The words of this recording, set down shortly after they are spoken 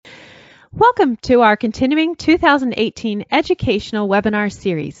Welcome to our continuing 2018 educational webinar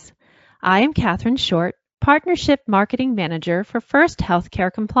series. I am Catherine Short, Partnership Marketing Manager for First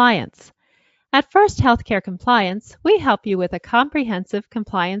Healthcare Compliance. At First Healthcare Compliance, we help you with a comprehensive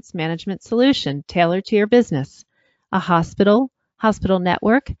compliance management solution tailored to your business, a hospital, hospital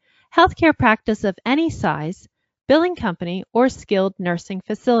network, healthcare practice of any size, billing company, or skilled nursing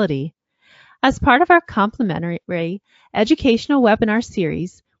facility. As part of our complimentary educational webinar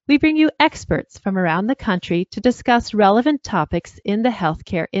series, we bring you experts from around the country to discuss relevant topics in the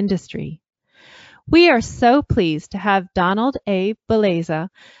healthcare industry. We are so pleased to have Donald A. Belleza,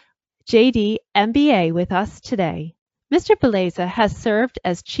 JD, MBA, with us today. Mr. Belleza has served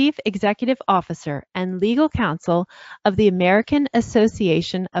as Chief Executive Officer and Legal Counsel of the American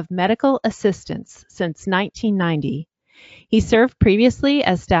Association of Medical Assistants since 1990. He served previously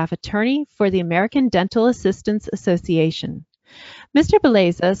as staff attorney for the American Dental Assistants Association. Mr.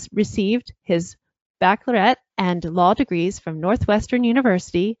 Belleza received his baccalaureate and law degrees from Northwestern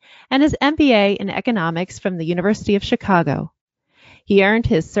University and his MBA in economics from the University of Chicago. He earned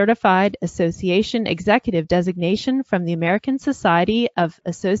his Certified Association Executive designation from the American Society of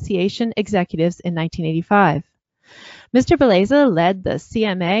Association Executives in 1985. Mr. Belleza led the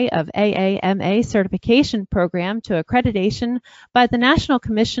CMA of AAMA certification program to accreditation by the National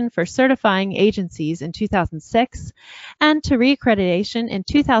Commission for Certifying Agencies in 2006 and to reaccreditation in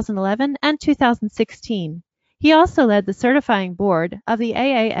 2011 and 2016. He also led the certifying board of the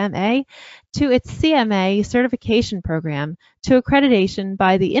AAMA to its CMA certification program to accreditation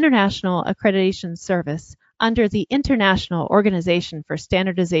by the International Accreditation Service under the International Organization for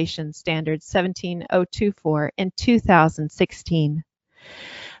Standardization Standards 17024 in 2016.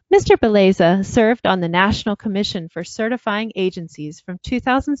 Mr. Belleza served on the National Commission for Certifying Agencies from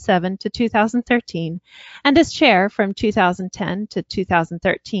 2007 to 2013 and as chair from 2010 to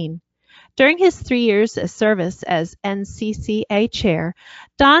 2013. During his 3 years of service as NCCA chair,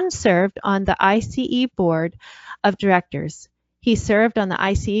 Don served on the ICE Board of Directors. He served on the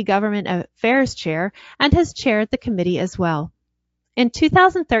ICE Government Affairs Chair and has chaired the committee as well. In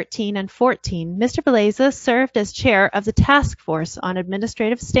 2013 and 14, Mr. Belleza served as chair of the Task Force on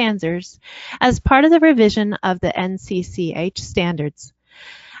Administrative Standards as part of the revision of the NCCH standards.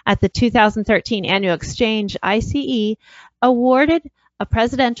 At the 2013 Annual Exchange, ICE awarded a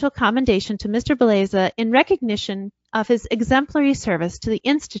presidential commendation to Mr. Belleza in recognition of his exemplary service to the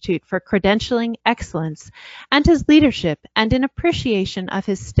Institute for Credentialing Excellence and his leadership and in appreciation of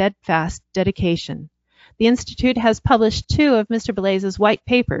his steadfast dedication. The Institute has published 2 of Mr. Belleza's white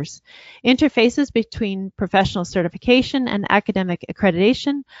papers, Interfaces Between Professional Certification and Academic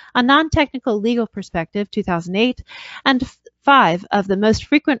Accreditation, a Non-Technical Legal Perspective, 2008, and 5 of the Most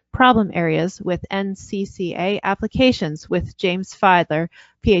Frequent Problem Areas with NCCA Applications with James Fiedler,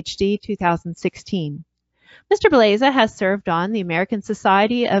 PhD, 2016. Mr. Belleza has served on the American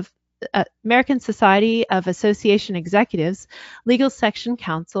Society of Association Executives Legal Section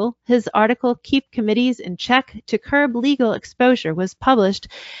Council. His article, Keep Committees in Check to Curb Legal Exposure, was published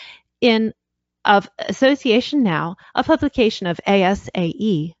in Association Now, a publication of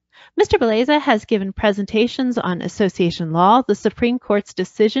ASAE. Mr. Belleza has given presentations on association law, the Supreme Court's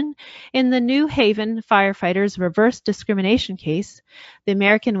decision in the New Haven firefighters' reverse discrimination case, the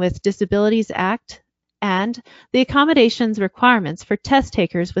American with Disabilities Act, and the accommodations requirements for test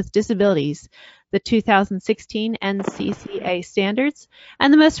takers with disabilities, the 2016 NCCA standards,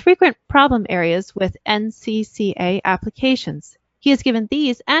 and the most frequent problem areas with NCCA applications. He has given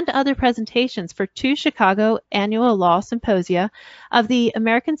these and other presentations for 2 Chicago annual law symposia of the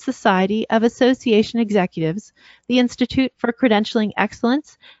American Society of Association Executives, the Institute for Credentialing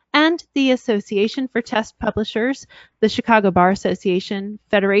Excellence, and the Association for Test Publishers, the Chicago Bar Association,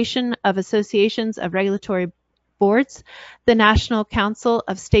 Federation of Associations of Regulatory Boards, the National Council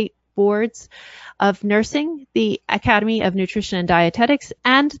of State Boards of Nursing, the Academy of Nutrition and Dietetics,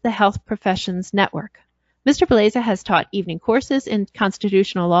 and the Health Professions Network. Mr. Belleza has taught evening courses in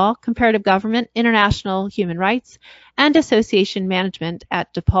constitutional law, comparative government, international human rights, and association management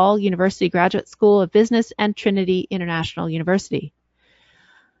at DePaul University Graduate School of Business and Trinity International University.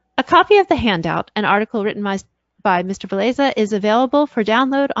 A copy of the handout, an article written by Mr. Belleza, is available for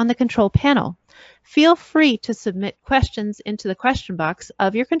download on the control panel. Feel free to submit questions into the question box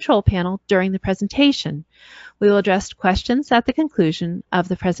of your control panel during the presentation. We will address questions at the conclusion of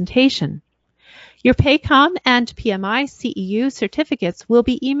the presentation. Your PACOM and PMI CEU certificates will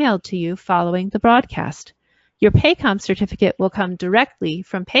be emailed to you following the broadcast. Your PACOM certificate will come directly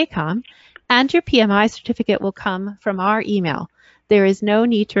from PACOM, and your PMI certificate will come from our email. There is no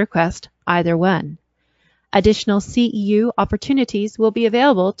need to request either one. Additional CEU opportunities will be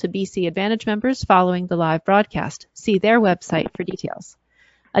available to BC Advantage members following the live broadcast. See their website for details.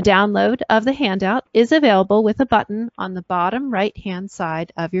 A download of the handout is available with a button on the bottom right-hand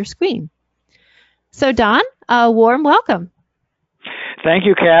side of your screen. So Don, a warm welcome. Thank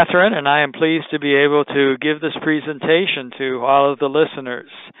you, Catherine, and I am pleased to be able to give this presentation to all of the listeners.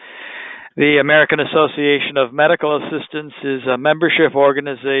 The American Association of Medical Assistants is a membership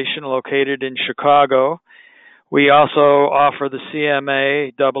organization located in Chicago. We also offer the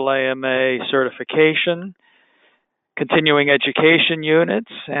CMA, AAMA certification, continuing education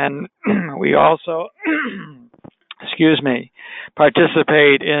units, and we also,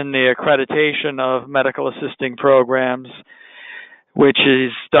 participate in the accreditation of medical assisting programs, which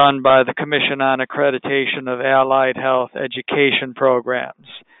is done by the Commission on Accreditation of Allied Health Education Programs.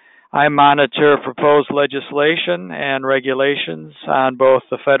 I monitor proposed legislation and regulations on both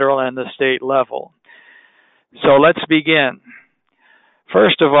the federal and the state level. So let's begin.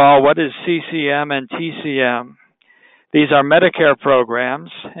 First of all, what is CCM and TCM? These are Medicare programs,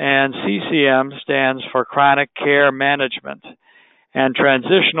 and CCM stands for Chronic Care Management, and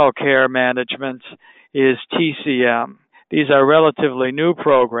Transitional Care Management is TCM. These are relatively new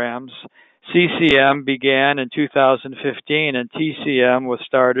programs. CCM began in 2015 and TCM was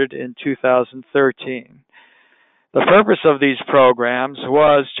started in 2013. The purpose of these programs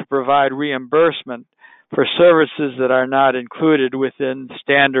was to provide reimbursement for services that are not included within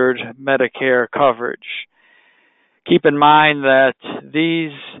standard Medicare coverage. Keep in mind that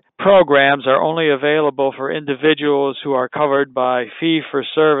these programs are only available for individuals who are covered by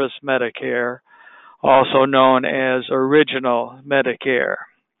fee-for-service Medicare, also known as Original Medicare.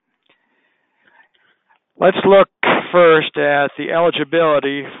 Let's look first at the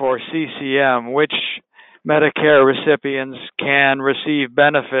eligibility for CCM, which Medicare recipients can receive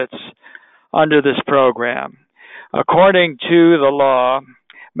benefits under this program. According to the law,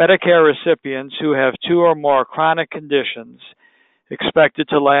 Medicare recipients who have 2 or more chronic conditions expected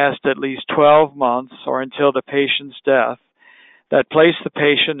to last at least 12 months or until the patient's death that place the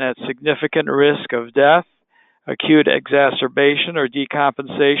patient at significant risk of death, acute exacerbation or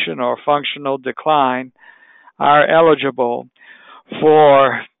decompensation or functional decline are eligible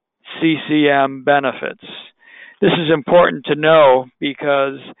for CCM benefits. This is important to know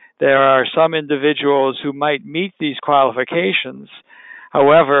because there are some individuals who might meet these qualifications.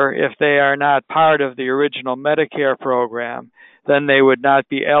 However, if they are not part of the original Medicare program, then they would not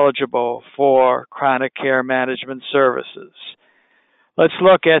be eligible for chronic care management services. Let's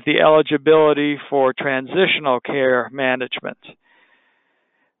look at the eligibility for transitional care management.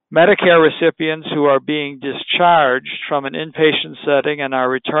 Medicare recipients who are being discharged from an inpatient setting and are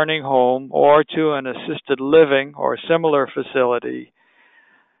returning home or to an assisted living or similar facility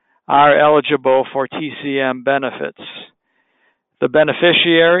are eligible for TCM benefits. The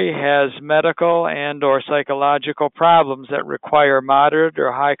beneficiary has medical and/or psychological problems that require moderate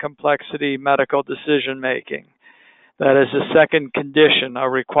or high complexity medical decision making. That is a second condition, a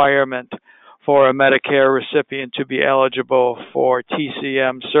requirement for a Medicare recipient to be eligible for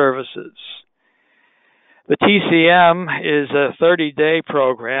TCM services. The TCM is a 30-day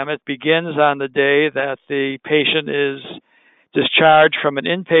program. It begins on the day that the patient is discharged from an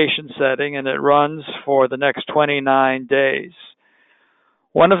inpatient setting, and it runs for the next 29 days.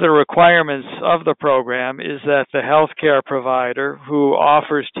 One of the requirements of the program is that the healthcare provider who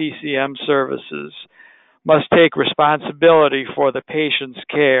offers TCM services must take responsibility for the patient's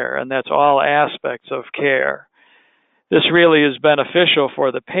care, and that's all aspects of care. This really is beneficial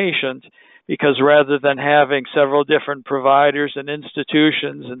for the patient because rather than having several different providers and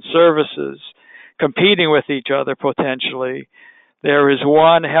institutions and services competing with each other potentially, there is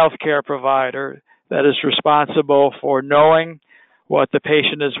one healthcare provider that is responsible for knowing what the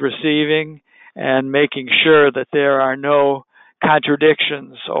patient is receiving and making sure that there are no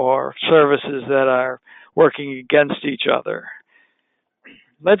contradictions or services that are working against each other.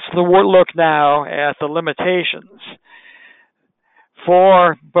 Let's look now at the limitations.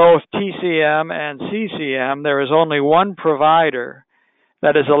 For both TCM and CCM, there is only one provider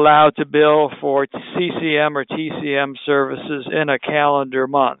that is allowed to bill for CCM or TCM services in a calendar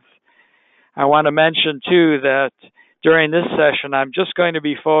month. I want to mention, too, that during this session, I'm just going to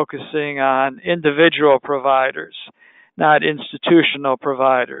be focusing on individual providers, not institutional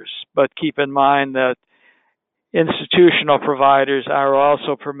providers. But keep in mind that institutional providers are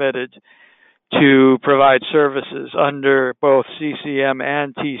also permitted to provide services under both CCM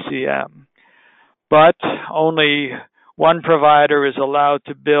and TCM. But only one provider is allowed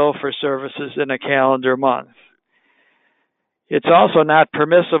to bill for services in a calendar month. It's also not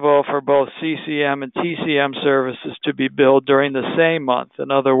permissible for both CCM and TCM services to be billed during the same month.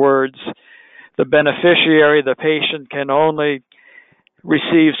 In other words, the beneficiary, the patient, can only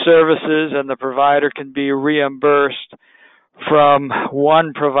receive services and the provider can be reimbursed from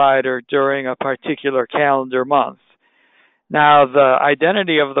one provider during a particular calendar month. Now, the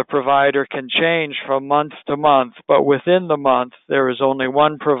identity of the provider can change from month to month, but within the month, there is only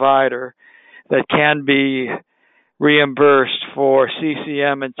one provider that can be reimbursed for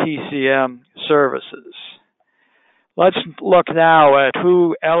CCM and TCM services. Let's look now at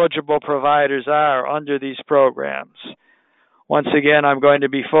who eligible providers are under these programs. Once again, I'm going to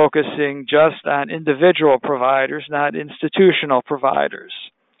be focusing just on individual providers, not institutional providers.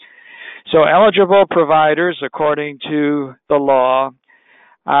 So eligible providers, according to the law,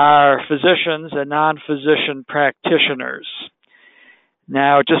 are physicians and non-physician practitioners.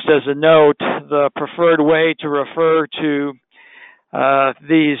 Now, just as a note, the preferred way to refer to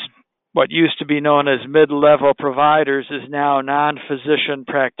these, what used to be known as mid-level providers, is now non-physician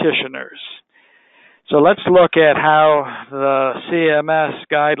practitioners. So let's look at how the CMS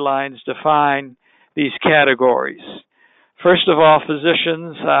guidelines define these categories. First of all,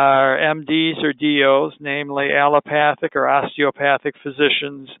 physicians are MDs or DOs, namely allopathic or osteopathic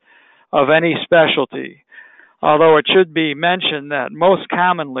physicians of any specialty. Although it should be mentioned that most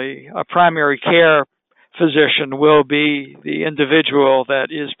commonly a primary care physician will be the individual that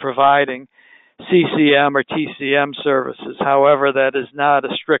is providing CCM or TCM services. However, that is not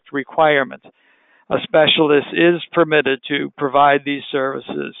a strict requirement. A specialist is permitted to provide these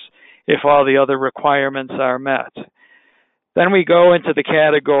services if all the other requirements are met. Then we go into the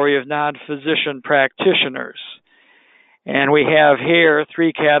category of non-physician practitioners. And we have here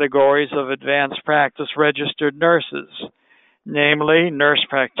three categories of advanced practice registered nurses, namely nurse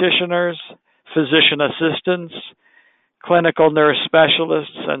practitioners, physician assistants, clinical nurse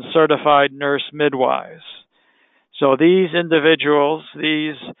specialists, and certified nurse midwives. So these individuals,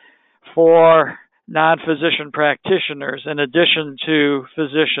 these four non-physician practitioners, in addition to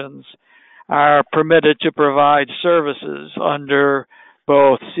physicians, are permitted to provide services under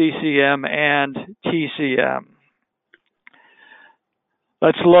both CCM and TCM.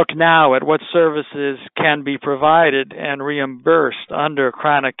 Let's look now at what services can be provided and reimbursed under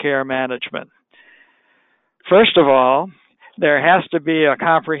chronic care management. First of all, there has to be a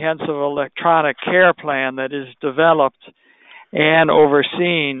comprehensive electronic care plan that is developed and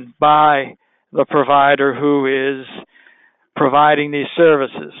overseen by the provider who is providing these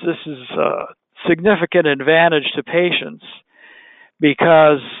services. This is a significant advantage to patients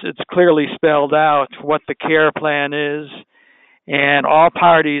because it's clearly spelled out what the care plan is, and all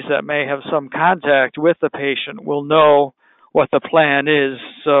parties that may have some contact with the patient will know what the plan is.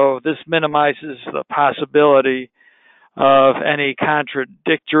 So this minimizes the possibility of any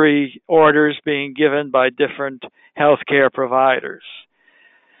contradictory orders being given by different healthcare providers.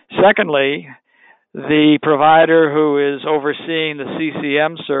 Secondly, the provider who is overseeing the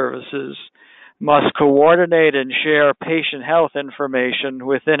CCM services must coordinate and share patient health information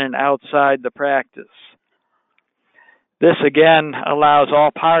within and outside the practice. This again allows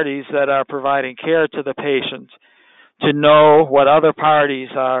all parties that are providing care to the patient to know what other parties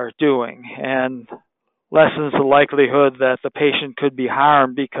are doing and lessens the likelihood that the patient could be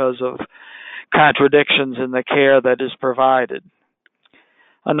harmed because of contradictions in the care that is provided.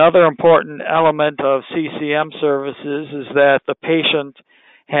 Another important element of CCM services is that the patient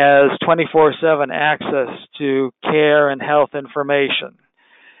has 24/7 access to care and health information.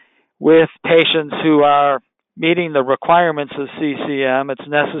 With patients who are meeting the requirements of CCM, it's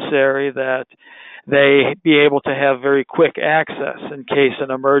necessary that they be able to have very quick access in case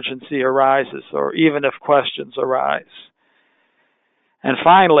an emergency arises or even if questions arise. And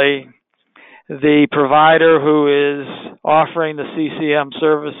finally, the provider who is offering the CCM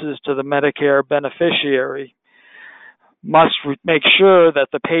services to the Medicare beneficiary must make sure that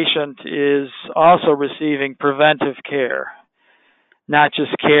the patient is also receiving preventive care, not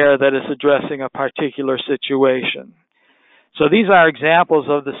just care that is addressing a particular situation. So these are examples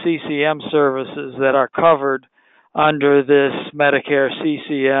of the CCM services that are covered under this Medicare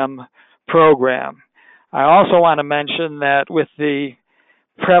CCM program. I also want to mention that with the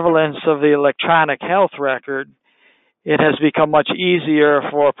prevalence of the electronic health record, it has become much easier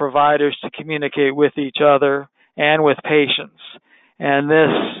for providers to communicate with each other and with patients. And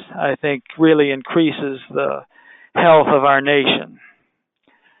this, I think, really increases the health of our nation.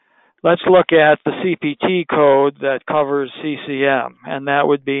 Let's look at the CPT code that covers CCM, and that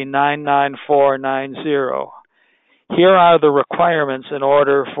would be 99490. Here are the requirements in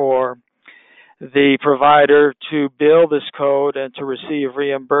order for the provider to bill this code and to receive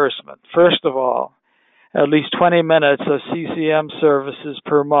reimbursement. First of all, at least 20 minutes of CCM services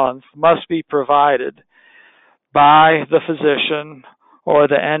per month must be provided by the physician or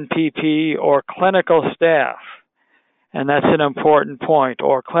the NPP or clinical staff. And that's an important point,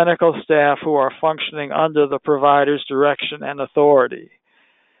 or clinical staff who are functioning under the provider's direction and authority.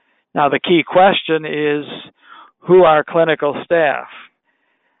 Now, the key question is, who are clinical staff?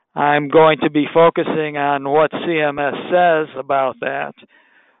 I'm going to be focusing on what CMS says about that,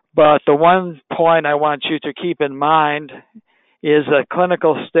 but the one point I want you to keep in mind is that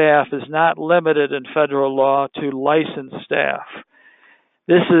clinical staff is not limited in federal law to licensed staff.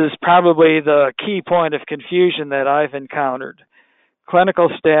 This is probably the key point of confusion that I've encountered. Clinical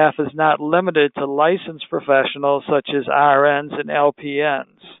staff is not limited to licensed professionals such as RNs and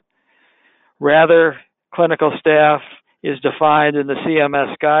LPNs. Rather, clinical staff is defined in the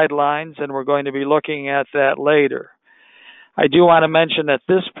CMS guidelines, and we're going to be looking at that later. I do want to mention at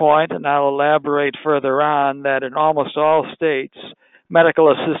this point, and I'll elaborate further on, that in almost all states,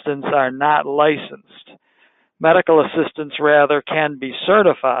 medical assistants are not licensed. Medical assistants, rather, can be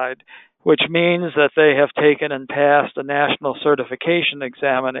certified, which means that they have taken and passed a national certification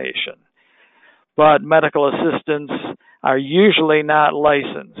examination. But medical assistants are usually not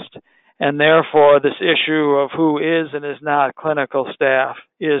licensed, and therefore this issue of who is and is not clinical staff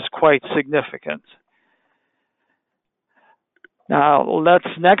is quite significant. Now, let's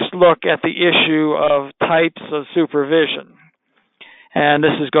next look at the issue of types of supervision. And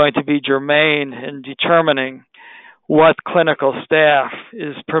this is going to be germane in determining what clinical staff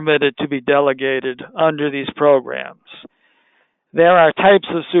is permitted to be delegated under these programs. There are types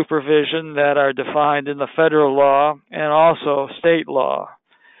of supervision that are defined in the federal law and also state law.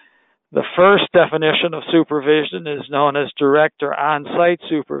 The first definition of supervision is known as direct or on-site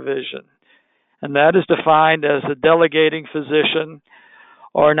supervision, and that is defined as a delegating physician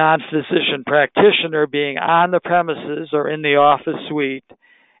or non-physician practitioner being on the premises or in the office suite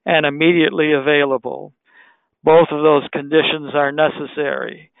and immediately available. Both of those conditions are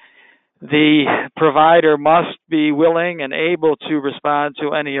necessary. The provider must be willing and able to respond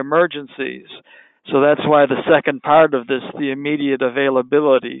to any emergencies. So that's why the second part of this, the immediate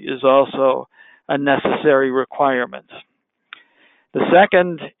availability, is also a necessary requirement. The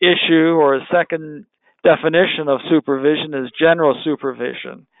second issue or second definition of supervision is general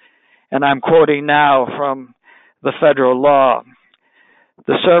supervision. And I'm quoting now from the federal law.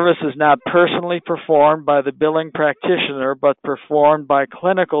 The service is not personally performed by the billing practitioner, but performed by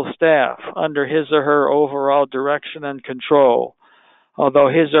clinical staff under his or her overall direction and control, although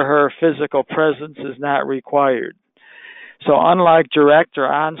his or her physical presence is not required. So unlike direct or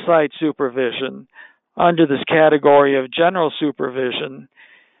on-site supervision, under this category of general supervision,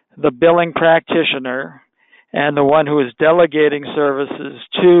 the billing practitioner and the one who is delegating services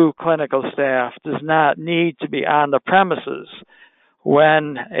to clinical staff does not need to be on the premises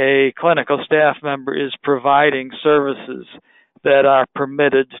when a clinical staff member is providing services that are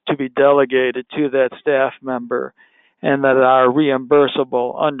permitted to be delegated to that staff member and that are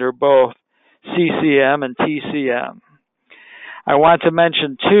reimbursable under both CCM and TCM. I want to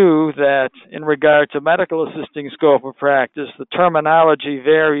mention, too, that in regard to medical assisting scope of practice, the terminology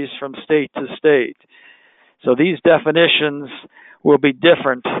varies from state to state. So these definitions will be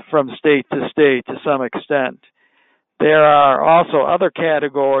different from state to state to some extent. There are also other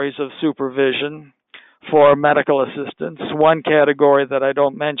categories of supervision for medical assistants. One category that I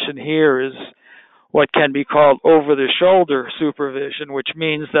don't mention here is what can be called over-the-shoulder supervision, which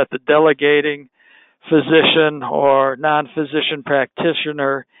means that the delegating physician or non-physician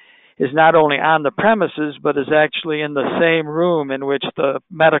practitioner is not only on the premises, but is actually in the same room in which the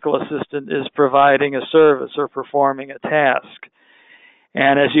medical assistant is providing a service or performing a task.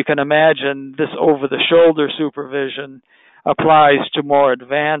 And as you can imagine, this over-the-shoulder supervision applies to more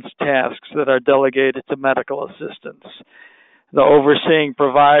advanced tasks that are delegated to medical assistants. The overseeing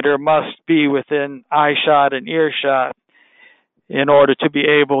provider must be within eyeshot and earshot in order to be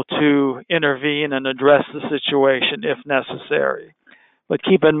able to intervene and address the situation if necessary. But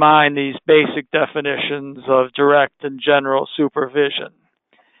keep in mind these basic definitions of direct and general supervision.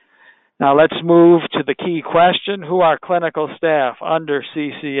 Now let's move to the key question: who are clinical staff under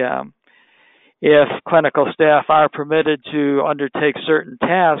CCM? If clinical staff are permitted to undertake certain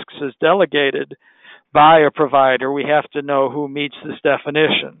tasks as delegated by a provider, we have to know who meets this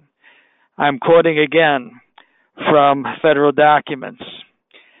definition. I'm quoting again from federal documents.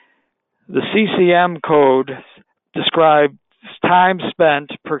 The CCM code describes time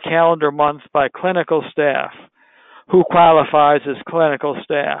spent per calendar month by clinical staff. Who qualifies as clinical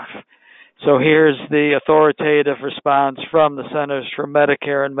staff? So here's the authoritative response from the Centers for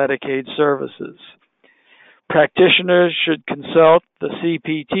Medicare and Medicaid Services. Practitioners should consult the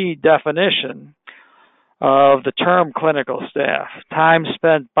CPT definition of the term clinical staff. Time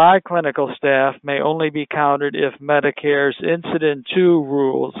spent by clinical staff may only be counted if Medicare's Incident to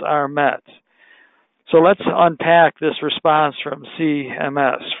rules are met. So let's unpack this response from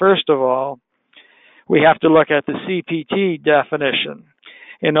CMS. First of all, we have to look at the CPT definition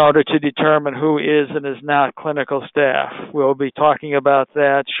in order to determine who is and is not clinical staff. We'll be talking about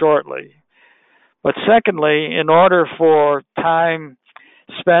that shortly. But secondly, in order for time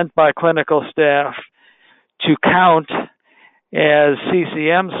spent by clinical staff to count as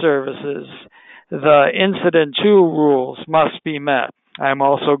CCM services, the Incident to rules must be met. I'm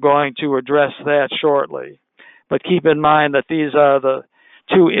also going to address that shortly. But keep in mind that these are the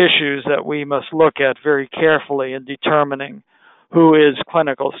two issues that we must look at very carefully in determining who is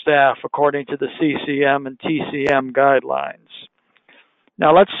clinical staff according to the CCM and TCM guidelines.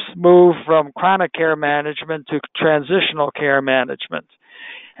 Now let's move from chronic care management to transitional care management.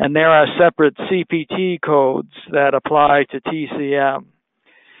 And there are separate CPT codes that apply to TCM.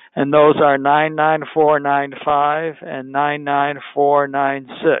 And those are 99495 and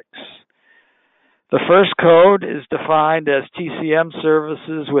 99496. The first code is defined as TCM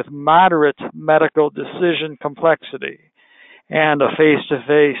services with moderate medical decision complexity, and a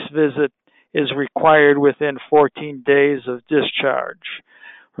face-to-face visit is required within 14 days of discharge.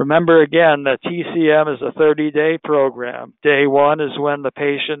 Remember again that TCM is a 30-day program. Day one is when the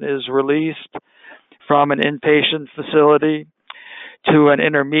patient is released from an inpatient facility to an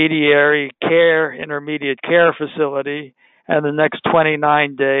intermediate care facility, and the next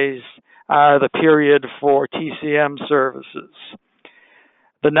 29 days are the period for TCM services.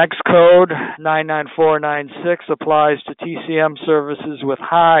 The next code, 99496, applies to TCM services with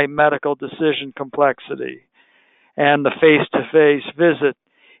high medical decision complexity, and the face-to-face visit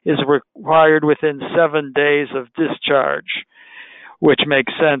is required within 7 days of discharge, which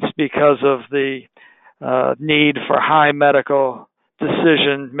makes sense because of the need for high medical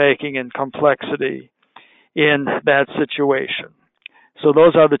decision-making and complexity in that situation. So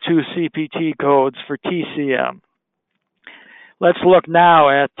those are the two CPT codes for TCM. Let's look now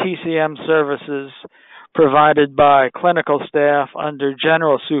at TCM services provided by clinical staff under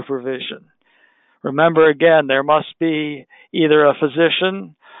general supervision. Remember again, there must be either a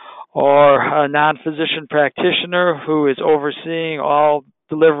physician or a non-physician practitioner who is overseeing all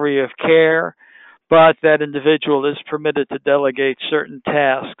delivery of care, but that individual is permitted to delegate certain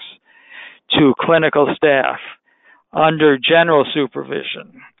tasks to clinical staff under general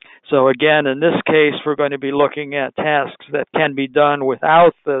supervision. So again, in this case, we're going to be looking at tasks that can be done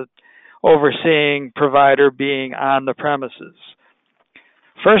without the overseeing provider being on the premises.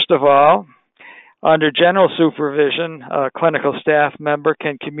 First of all, under general supervision, a clinical staff member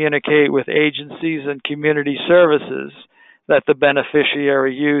can communicate with agencies and community services that the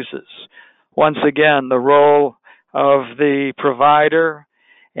beneficiary uses. Once again, the role of the provider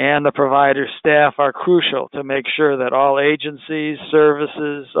and the provider staff are crucial to make sure that all agencies,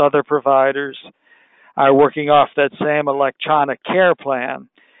 services, other providers are working off that same electronic care plan,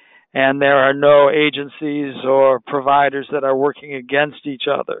 and there are no agencies or providers that are working against each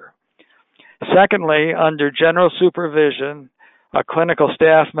other. Secondly, under general supervision, a clinical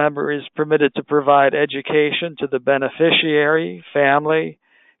staff member is permitted to provide education to the beneficiary, family,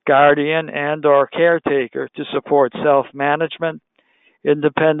 guardian, and/or caretaker to support self-management,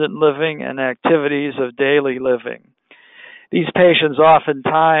 independent living, and activities of daily living. These patients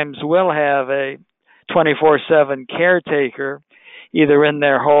oftentimes will have a 24/7 caretaker, either in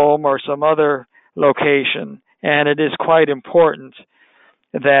their home or some other location, and it is quite important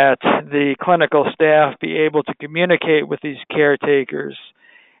that the clinical staff be able to communicate with these caretakers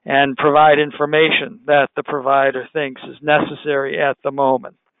and provide information that the provider thinks is necessary at the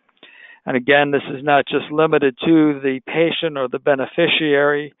moment. And again, this is not just limited to the patient or the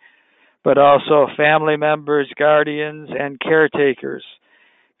beneficiary, but also family members, guardians, and caretakers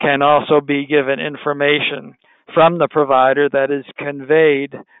can also be given information from the provider that is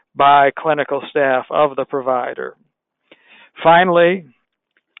conveyed by clinical staff of the provider. Finally,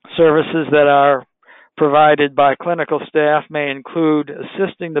 services that are provided by clinical staff may include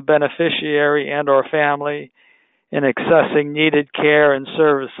assisting the beneficiary and/or family in accessing needed care and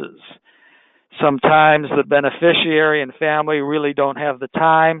services. Sometimes the beneficiary and family really don't have the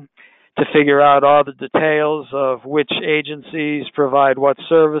time to figure out all the details of which agencies provide what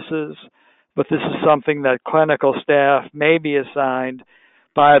services, but this is something that clinical staff may be assigned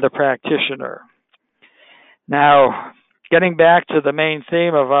by the practitioner. Now, getting back to the main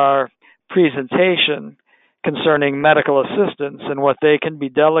theme of our presentation concerning medical assistants and what they can be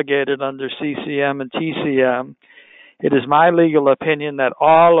delegated under CCM and TCM, it is my legal opinion that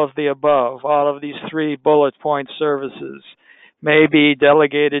all of the above, all of these 3 bullet point services, may be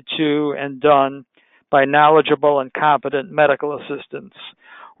delegated to and done by knowledgeable and competent medical assistants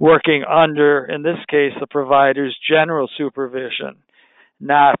working under, in this case, the provider's general supervision,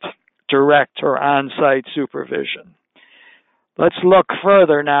 not direct or on-site supervision. Let's look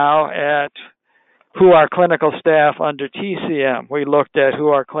further now at who are clinical staff under TCM. We looked at who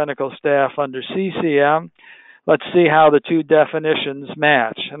are clinical staff under CCM. Let's see how the 2 definitions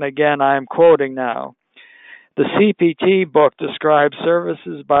match. And again, I'm quoting now. The CPT book describes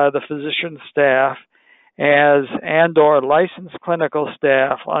services by the physician staff as and/or licensed clinical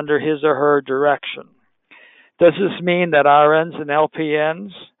staff under his or her direction. Does this mean that RNs and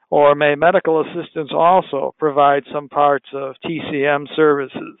LPNs, or may medical assistants also provide some parts of TCM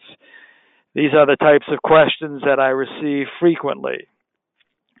services? These are the types of questions that I receive frequently.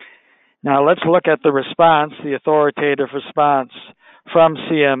 Now let's look at the response, the authoritative response from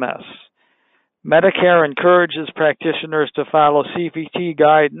CMS. Medicare encourages practitioners to follow CPT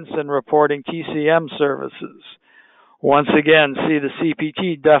guidance in reporting TCM services. Once again, see the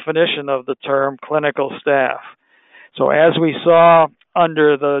CPT definition of the term clinical staff. So as we saw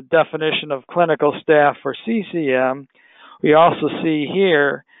under the definition of clinical staff for CCM, we also see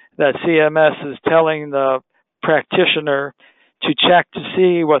here that CMS is telling the practitioner to check to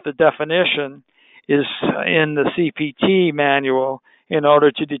see what the definition is in the CPT manual in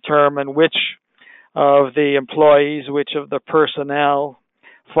order to determine which of the employees, which of the personnel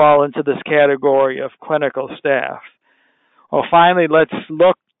fall into this category of clinical staff. Well, finally, let's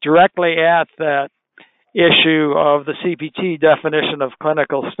look directly at that issue of the CPT definition of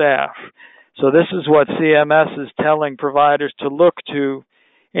clinical staff. So this is what CMS is telling providers to look to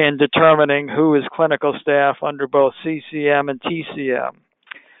in determining who is clinical staff under both CCM and TCM.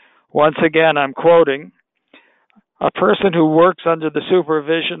 Once again, I'm quoting, "A person who works under the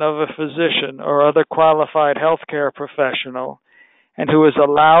supervision of a physician or other qualified healthcare professional and who is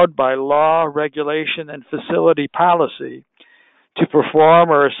allowed by law, regulation, and facility policy to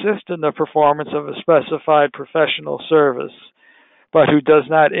perform or assist in the performance of a specified professional service, but who does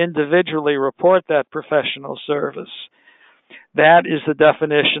not individually report that professional service." That is the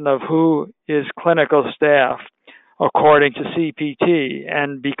definition of who is clinical staff according to CPT.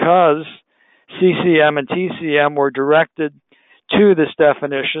 And because CCM and TCM were directed to this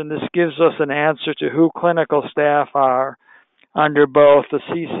definition, this gives us an answer to who clinical staff are under both the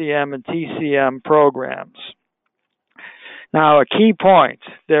CCM and TCM programs. Now, a key point,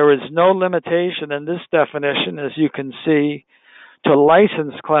 there is no limitation in this definition, as you can see, to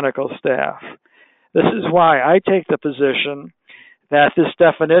licensed clinical staff. This is why I take the position that this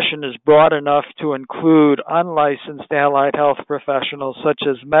definition is broad enough to include unlicensed allied health professionals such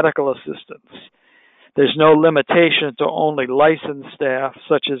as medical assistants. There's no limitation to only licensed staff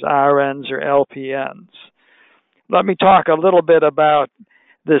such as RNs or LPNs. Let me talk a little bit about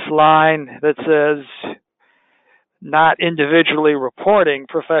this line that says not individually reporting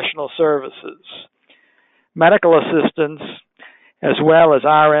professional services. Medical assistants, as well as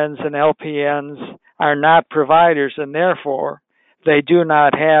RNs and LPNs, are not providers, and therefore they do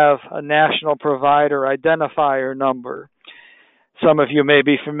not have a national provider identifier number. Some of you may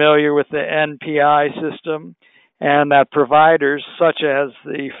be familiar with the NPI system, and that providers such as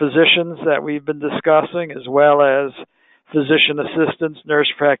the physicians that we've been discussing, as well as physician assistants,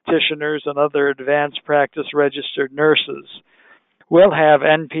 nurse practitioners, and other advanced practice registered nurses, will have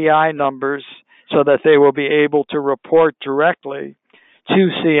NPI numbers so that they will be able to report directly to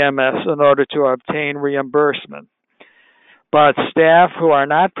CMS in order to obtain reimbursement. But staff who are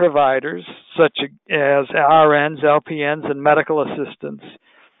not providers, such as RNs, LPNs, and medical assistants,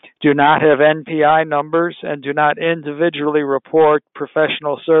 do not have NPI numbers and do not individually report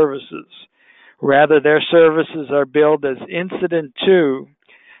professional services. Rather, their services are billed as incident to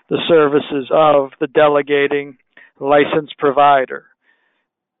the services of the delegating licensed provider.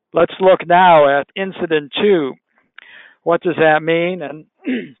 Let's look now at incident to. What does that mean, and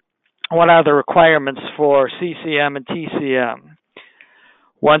what are the requirements for CCM and TCM?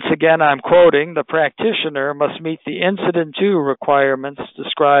 Once again, I'm quoting, "The practitioner must meet the incident to requirements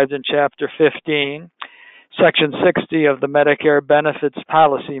described in Chapter 15, Section 60 of the Medicare Benefits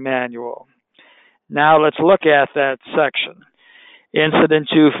Policy Manual." Now let's look at that section. Incident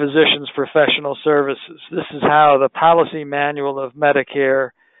to physicians' professional services. This is how the Policy Manual of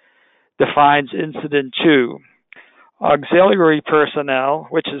Medicare defines incident to. Auxiliary personnel,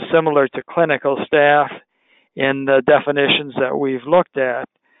 which is similar to clinical staff in the definitions that we've looked at,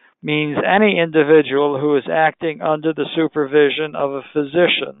 means any individual who is acting under the supervision of a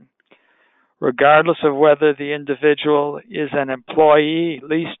physician, regardless of whether the individual is an employee,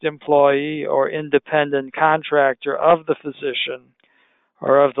 leased employee, or independent contractor of the physician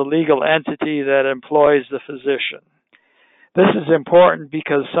or of the legal entity that employs the physician. This is important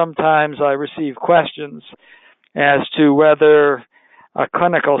because sometimes I receive questions as to whether a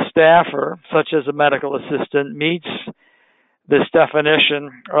clinical staffer, such as a medical assistant, meets this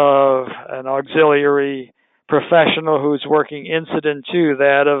definition of an auxiliary professional who's working incident to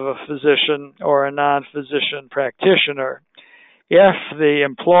that of a physician or a non-physician practitioner if the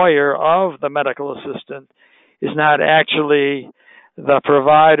employer of the medical assistant is not actually the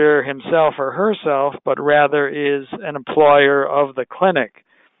provider himself or herself, but rather is an employer of the clinic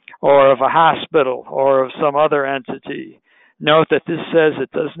or of a hospital or of some other entity. Note that this says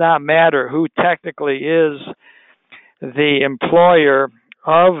it does not matter who technically is the employer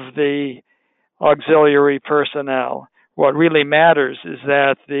of the auxiliary personnel. What really matters is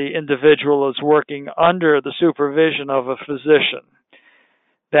that the individual is working under the supervision of a physician.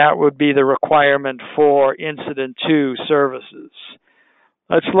 That would be the requirement for Incident 2 services.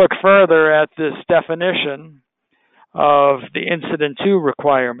 Let's look further at this definition of the Incident 2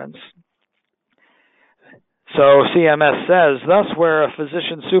 requirements. So CMS says, thus where a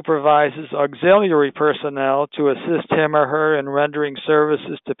physician supervises auxiliary personnel to assist him or her in rendering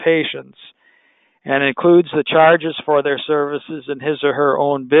services to patients and includes the charges for their services in his or her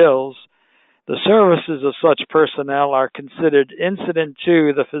own bills, the services of such personnel are considered incident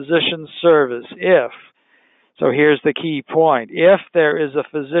to the physician's service if, so here's the key point, if there is a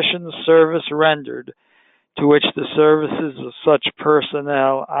physician's service rendered to which the services of such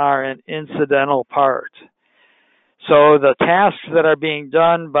personnel are an incidental part. So the tasks that are being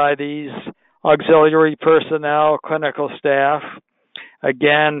done by these auxiliary personnel, clinical staff,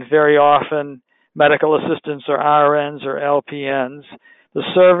 again, very often medical assistants or RNs or LPNs, the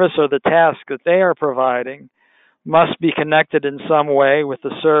service or the task that they are providing must be connected in some way with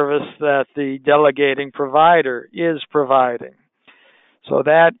the service that the delegating provider is providing. So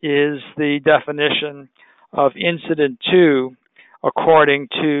that is the definition of Incident 2 according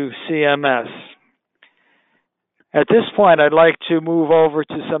to CMS. At this point, I'd like to move over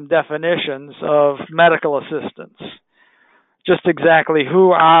to some definitions of medical assistants. Just exactly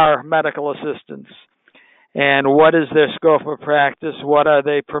who are medical assistants and what is their scope of practice, what are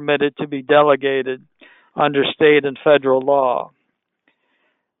they permitted to be delegated under state and federal law.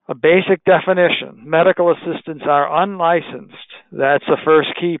 A basic definition, medical assistants are unlicensed. That's the first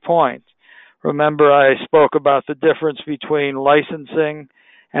key point. Remember, I spoke about the difference between licensing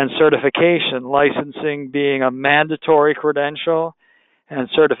and certification, licensing being a mandatory credential and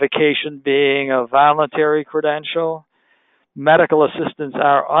certification being a voluntary credential. Medical assistants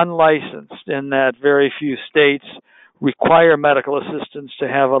are unlicensed in that very few states require medical assistants to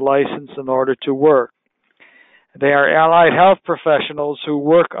have a license in order to work. They are allied health professionals who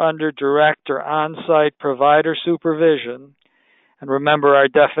work under direct or on-site provider supervision. And remember our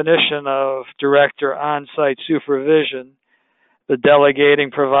definition of direct or on-site supervision. The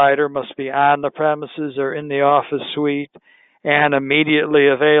delegating provider must be on the premises or in the office suite and immediately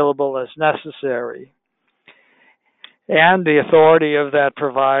available as necessary. And the authority of that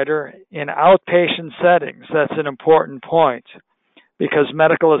provider in outpatient settings. That's an important point because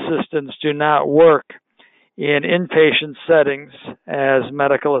medical assistants do not work in inpatient settings as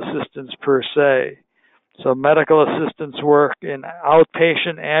medical assistants per se. So medical assistants work in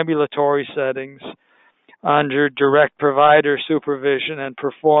outpatient ambulatory settings under direct provider supervision and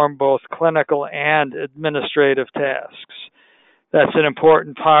perform both clinical and administrative tasks. That's an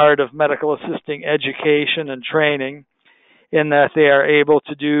important part of medical assisting education and training in that they are able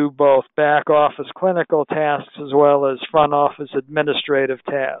to do both back office clinical tasks as well as front office administrative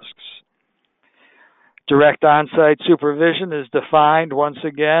tasks. Direct on-site supervision is defined once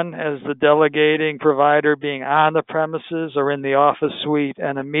again as the delegating provider being on the premises or in the office suite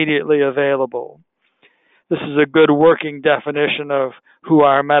and immediately available. This is a good working definition of who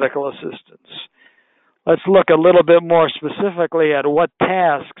are medical assistants. Let's look a little bit more specifically at what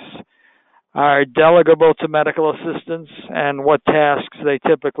tasks are delegable to medical assistants and what tasks they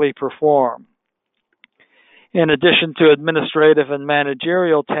typically perform. In addition to administrative and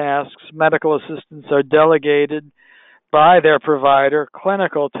managerial tasks, medical assistants are delegated by their provider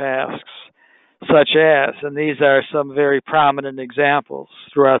clinical tasks such as, and these are some very prominent examples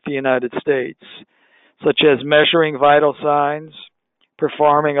throughout the United States, such as measuring vital signs,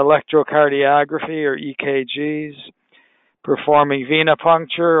 performing electrocardiography or EKGs, performing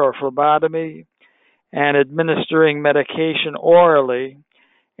venipuncture or phlebotomy, and administering medication orally,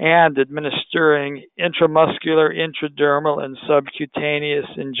 and administering intramuscular, intradermal, and subcutaneous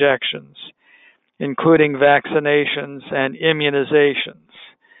injections, including vaccinations and immunizations.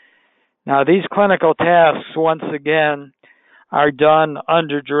 Now, these clinical tasks, once again, are done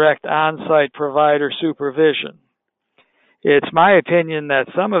under direct on-site provider supervision. It's my opinion that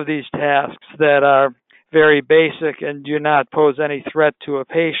some of these tasks that are very basic and do not pose any threat to a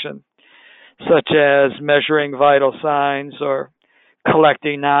patient, such as measuring vital signs or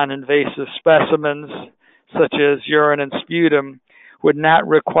collecting non-invasive specimens, such as urine and sputum, would not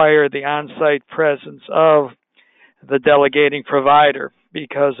require the on-site presence of the delegating provider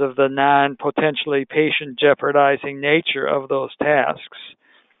because of the non-potentially patient-jeopardizing nature of those tasks.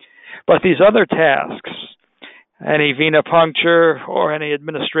 But these other tasks, any venipuncture or any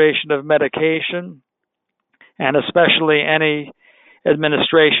administration of medication, and especially any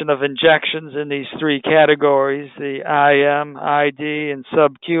administration of injections in these three categories, the IM, ID, and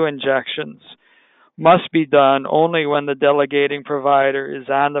sub-Q injections, must be done only when the delegating provider is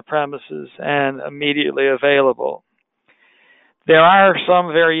on the premises and immediately available. There are some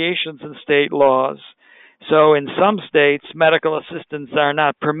variations in state laws. So in some states, medical assistants are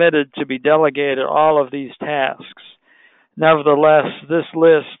not permitted to be delegated all of these tasks. Nevertheless, this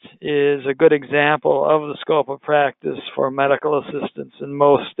list is a good example of the scope of practice for medical assistants in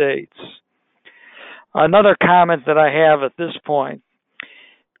most states. Another comment that I have at this point,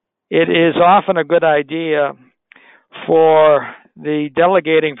 it is often a good idea for the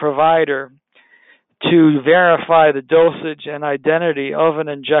delegating provider to verify the dosage and identity of an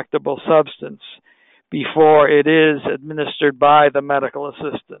injectable substance before it is administered by the medical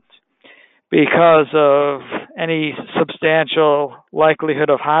assistant, because of any substantial likelihood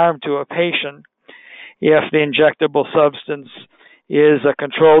of harm to a patient if the injectable substance is a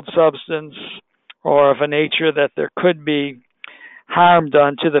controlled substance or of a nature that there could be harm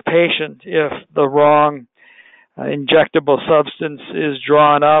done to the patient if the wrong injectable substance is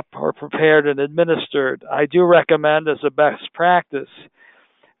drawn up or prepared and administered. I do recommend as a best practice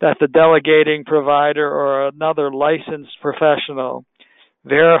that the delegating provider or another licensed professional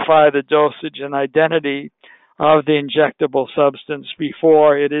verify the dosage and identity of the injectable substance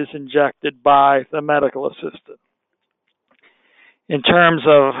before it is injected by the medical assistant. In terms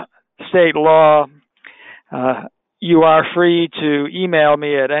of state law, you are free to email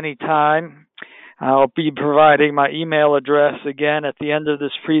me at any time. I'll be providing my email address again at the end of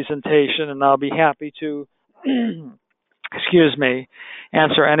this presentation, and I'll be happy to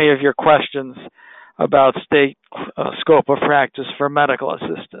answer any of your questions about state scope of practice for medical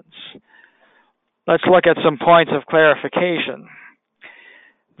assistants. Let's look at some points of clarification.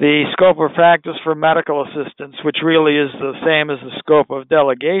 The scope of practice for medical assistants, which really is the same as the scope of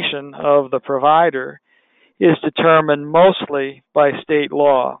delegation of the provider, is determined mostly by state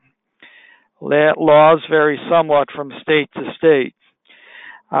law. Laws vary somewhat from state to state.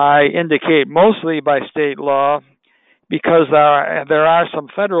 I indicate mostly by state law because there are some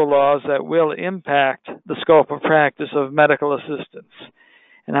federal laws that will impact the scope of practice of medical assistants,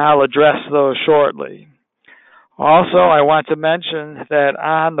 and I'll address those shortly. Also, I want to mention that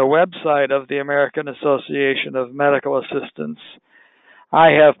on the website of the American Association of Medical Assistants,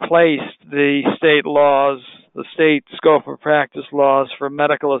 I have placed the state laws, the state scope of practice laws for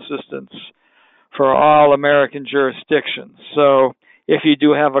medical assistants for all American jurisdictions. So if you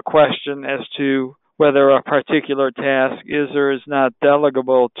do have a question as to whether a particular task is or is not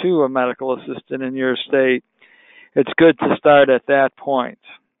delegable to a medical assistant in your state, it's good to start at that point.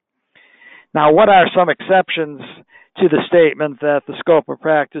 Now, what are some exceptions to the statement that the scope of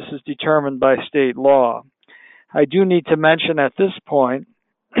practice is determined by state law? I do need to mention at this point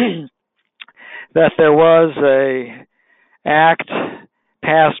that there was an act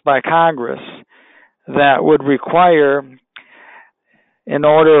passed by Congress that would require, in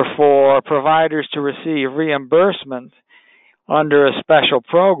order for providers to receive reimbursement under a special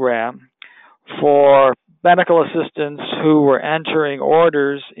program, for medical assistants who were entering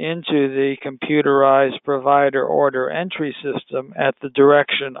orders into the computerized provider order entry system at the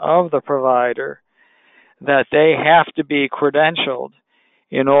direction of the provider, that they have to be credentialed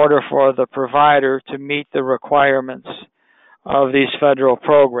in order for the provider to meet the requirements of these federal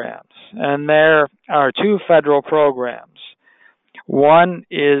programs. And there are two federal programs. One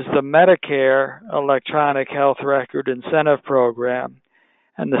is the Medicare Electronic Health Record Incentive Program,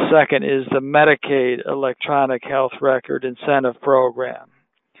 and the second is the Medicaid Electronic Health Record Incentive Program.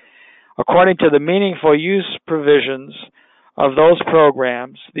 According to the meaningful use provisions of those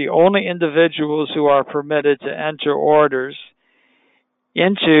programs, the only individuals who are permitted to enter orders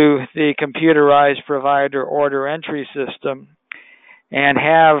into the computerized provider order entry system and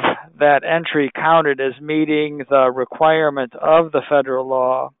have that entry counted as meeting the requirement of the federal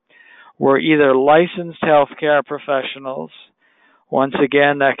law were either licensed healthcare professionals. Once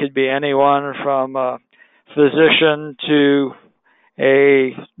again, that could be anyone from a physician to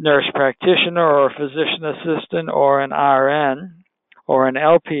a nurse practitioner or a physician assistant or an RN or an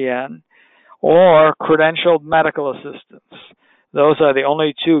LPN, or credentialed medical assistants. Those are the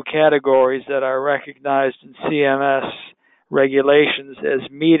only two categories that are recognized in CMS regulations as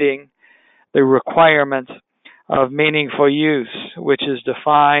meeting the requirement of meaningful use, which is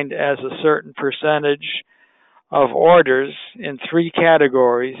defined as a certain percentage of orders in three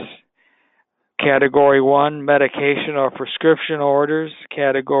categories. Category 1, medication or prescription orders.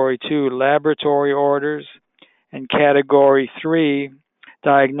 Category 2, laboratory orders. And Category 3,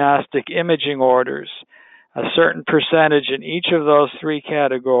 diagnostic imaging orders. A certain percentage in each of those three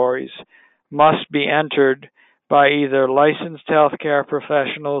categories must be entered by either licensed healthcare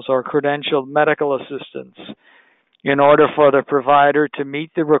professionals or credentialed medical assistants in order for the provider to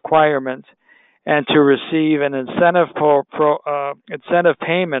meet the requirement and to receive an incentive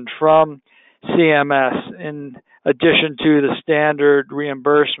payment from CMS in addition to the standard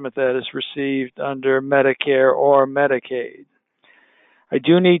reimbursement that is received under Medicare or Medicaid. I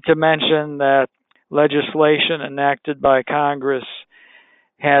do need to mention that legislation enacted by Congress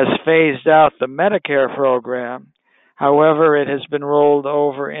has phased out the Medicare program. However, it has been rolled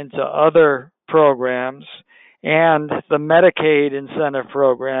over into other programs, and the Medicaid incentive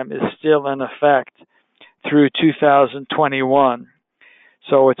program is still in effect through 2021.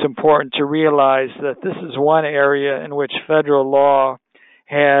 So it's important to realize that this is one area in which federal law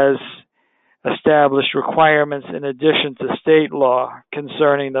has established requirements in addition to state law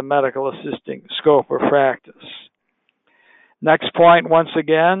concerning the medical assisting scope of practice. Next point, once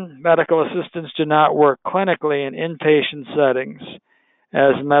again, medical assistants do not work clinically in inpatient settings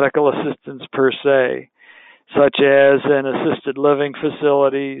as medical assistants per se, such as in assisted living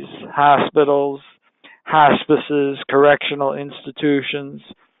facilities, hospitals, hospices, correctional institutions,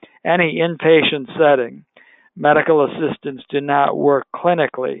 any inpatient setting. Medical assistants do not work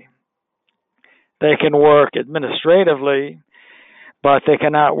clinically. They can work administratively, but they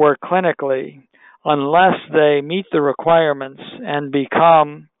cannot work clinically unless they meet the requirements and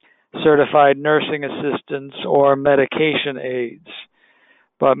become certified nursing assistants or medication aides.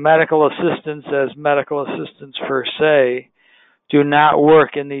 But medical assistants as medical assistants per se do not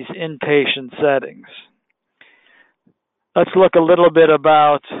work in these inpatient settings. Let's look a little bit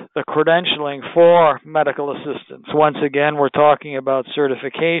about the credentialing for medical assistants. Once again, we're talking about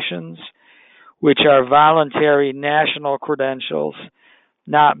certifications, which are voluntary national credentials,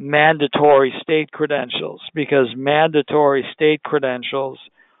 not mandatory state credentials, because mandatory state credentials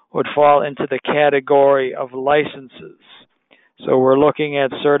would fall into the category of licenses. So we're looking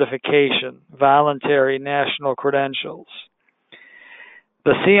at certification, voluntary national credentials.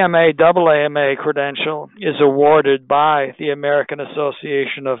 The CMA AAMA credential is awarded by the American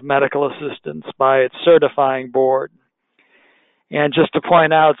Association of Medical Assistants by its certifying board. And just to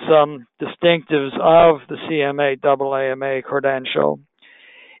point out some distinctives of the CMA AAMA credential,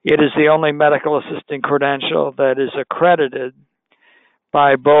 it is the only medical assisting credential that is accredited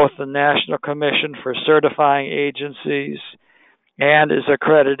by both the National Commission for Certifying Agencies and is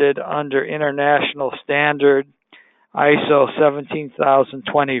accredited under international standard ISO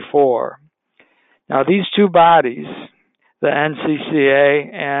 17024. Now, these two bodies, the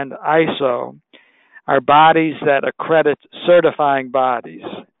NCCA and ISO, are bodies that accredit certifying bodies.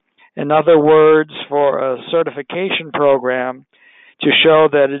 In other words, for a certification program to show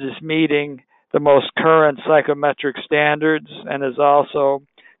that it is meeting the most current psychometric standards and is also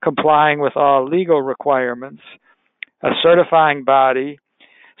complying with all legal requirements, a certifying body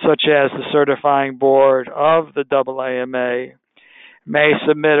such as the certifying board of the AAMA, may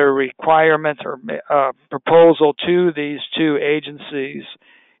submit a requirement or a proposal to these two agencies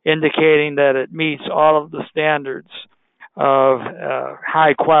indicating that it meets all of the standards of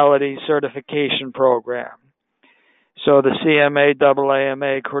high-quality certification program. So the CMA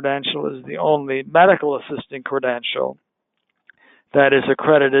AAMA credential is the only medical assisting credential that is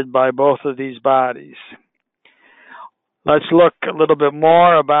accredited by both of these bodies. Let's look a little bit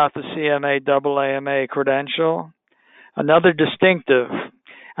more about the CMA AAMA credential. Another distinctive,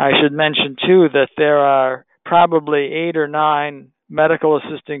 I should mention too that there are probably 8 or 9 medical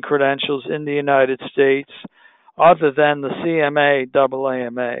assisting credentials in the United States other than the CMA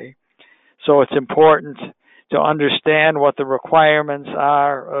AAMA. So it's important to understand what the requirements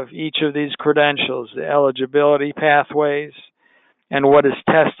are of each of these credentials, the eligibility pathways, and what is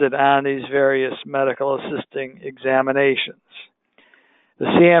tested on these various medical assisting examinations. The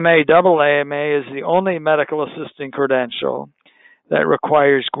CMA AAMA is the only medical assisting credential that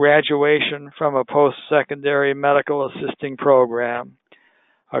requires graduation from a post-secondary medical assisting program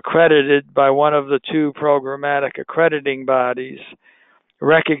accredited by one of the two programmatic accrediting bodies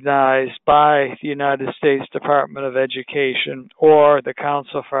recognized by the United States Department of Education or the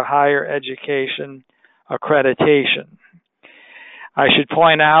Council for Higher Education Accreditation. I should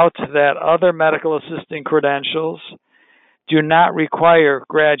point out that other medical assisting credentials do not require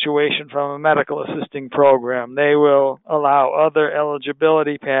graduation from a medical assisting program. They will allow other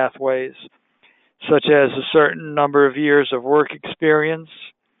eligibility pathways, such as a certain number of years of work experience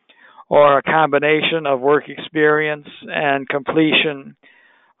or a combination of work experience and completion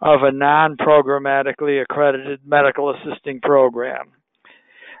of a non-programmatically accredited medical assisting program.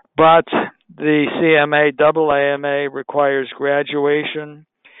 But the CMA AAMA requires graduation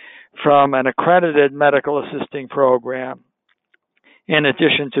from an accredited medical assisting program in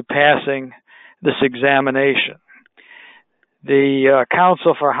addition to passing this examination. The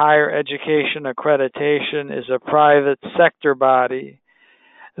Council for Higher Education Accreditation is a private sector body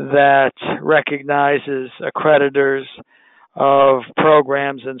that recognizes accreditors of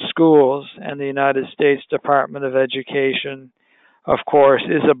programs and schools, and the United States Department of Education, of course,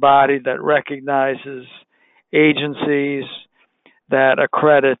 is a body that recognizes agencies that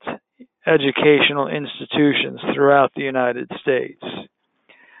accredit educational institutions throughout the United States.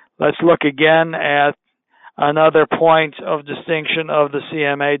 Let's look again at another point of distinction of the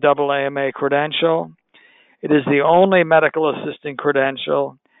CMA AAMA credential. It is the only medical assisting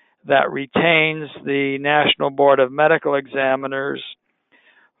credential that retains the National Board of Medical Examiners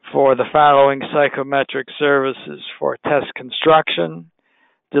for the following psychometric services: for test construction,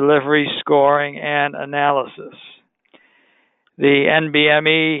 delivery, scoring, and analysis. The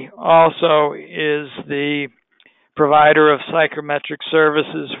NBME also is the provider of psychometric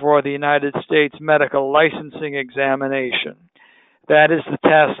services for the United States Medical Licensing Examination. That is the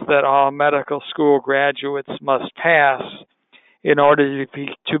test that all medical school graduates must pass in order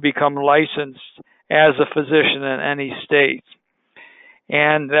to become licensed as a physician in any state.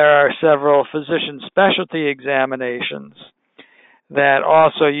 And there are several physician specialty examinations that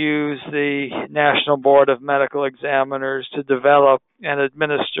also use the National Board of Medical Examiners to develop and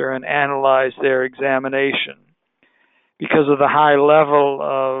administer and analyze their examination. Because of the high level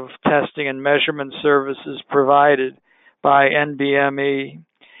of testing and measurement services provided by NBME,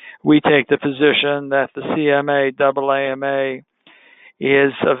 we take the position that the CMA AAMA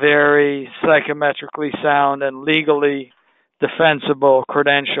is a very psychometrically sound and legally defensible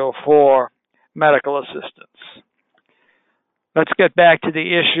credential for medical assistants. Let's get back to the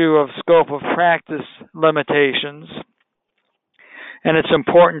issue of scope of practice limitations. And it's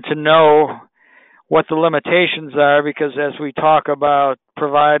important to know what the limitations are, because as we talk about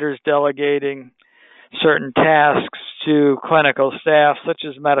providers delegating certain tasks to clinical staff, such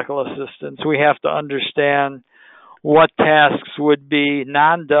as medical assistants, we have to understand what tasks would be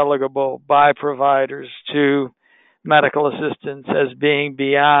non-delegable by providers to medical assistants as being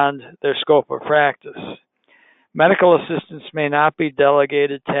beyond their scope of practice. Medical assistants may not be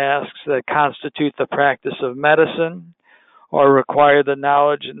delegated tasks that constitute the practice of medicine or require the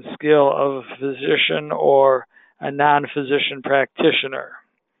knowledge and skill of a physician or a non-physician practitioner.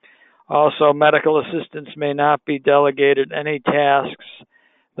 Also, medical assistants may not be delegated any tasks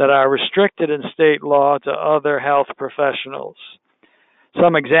that are restricted in state law to other health professionals.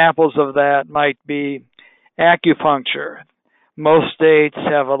 Some examples of that might be acupuncture. Most states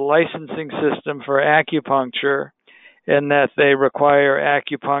have a licensing system for acupuncture in that they require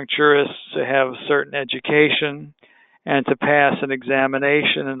acupuncturists to have a certain education and to pass an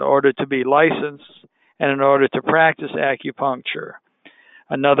examination in order to be licensed and in order to practice acupuncture.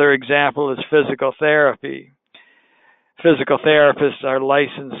 Another example is physical therapy. Physical therapists are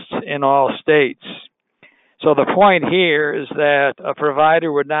licensed in all states. So the point here is that a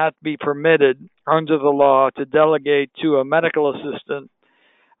provider would not be permitted under the law to delegate to a medical assistant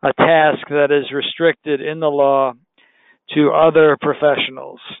a task that is restricted in the law to other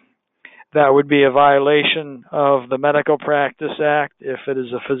professionals. That would be a violation of the Medical Practice Act if it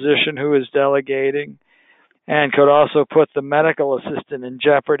is a physician who is delegating, and could also put the medical assistant in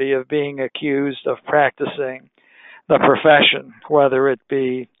jeopardy of being accused of practicing the profession, whether it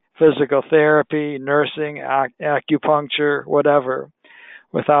be physical therapy, nursing, acupuncture, whatever,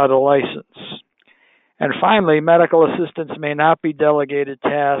 without a license. And finally, medical assistants may not be delegated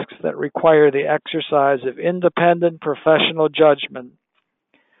tasks that require the exercise of independent professional judgment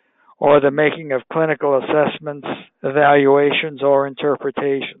or the making of clinical assessments, evaluations, or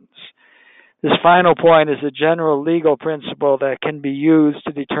interpretations. This final point is a general legal principle that can be used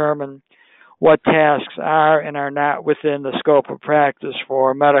to determine what tasks are and are not within the scope of practice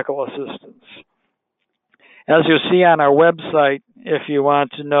for medical assistants. As you'll see on our website, if you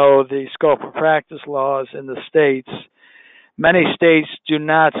want to know the scope of practice laws in the states, many states do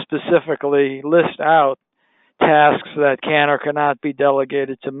not specifically list out tasks that can or cannot be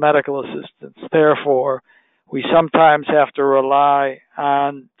delegated to medical assistants. Therefore, we sometimes have to rely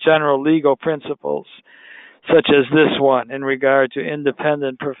on general legal principles, such as this one in regard to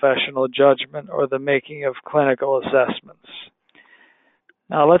independent professional judgment or the making of clinical assessments.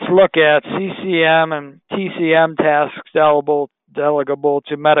 Now let's look at CCM and TCM tasks delegable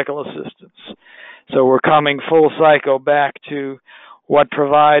to medical assistants. So we're coming full cycle back to what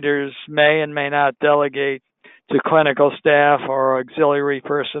providers may and may not delegate to clinical staff or auxiliary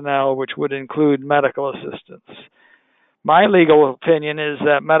personnel, which would include medical assistants. My legal opinion is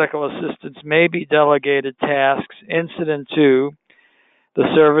that medical assistants may be delegated tasks incident to the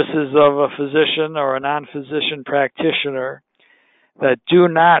services of a physician or a non-physician practitioner that do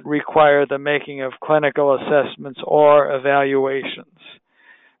not require the making of clinical assessments or evaluations.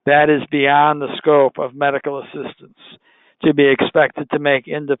 That is beyond the scope of medical assistants to be expected to make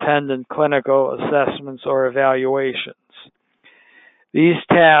independent clinical assessments or evaluations. These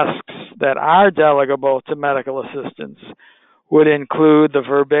tasks that are delegable to medical assistants would include the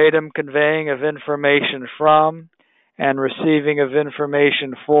verbatim conveying of information from and receiving of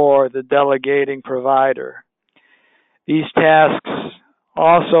information for the delegating provider. These tasks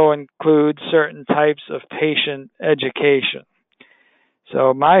also include certain types of patient education.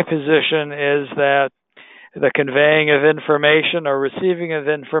 So my position is that the conveying of information or receiving of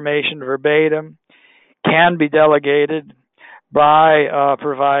information verbatim can be delegated by a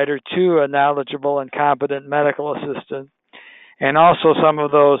provider to a knowledgeable and competent medical assistant. And also some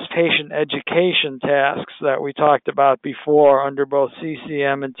of those patient education tasks that we talked about before under both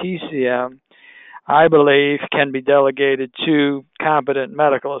CCM and TCM, I believe can be delegated to competent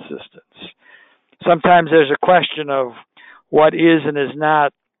medical assistants. Sometimes there's a question of what is and is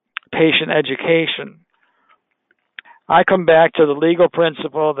not patient education. I come back to the legal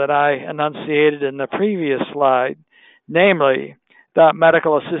principle that I enunciated in the previous slide, namely that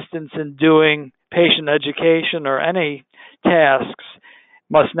medical assistants in doing patient education or any tasks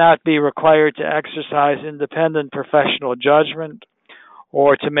must not be required to exercise independent professional judgment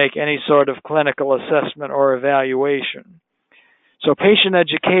or to make any sort of clinical assessment or evaluation. So patient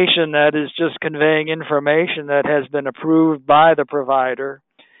education that is just conveying information that has been approved by the provider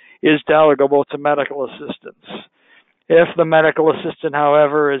is delegable to medical assistants. If the medical assistant,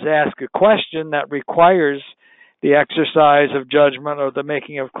 however, is asked a question that requires the exercise of judgment or the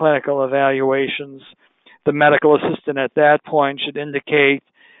making of clinical evaluations, the medical assistant at that point should indicate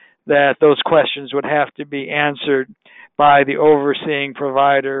that those questions would have to be answered by the overseeing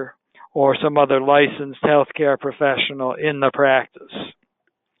provider or some other licensed healthcare professional in the practice.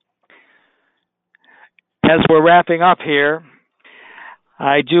 As we're wrapping up here,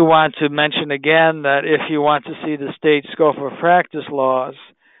 I do want to mention again that if you want to see the state scope of practice laws,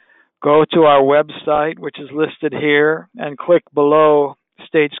 go to our website, which is listed here, and click below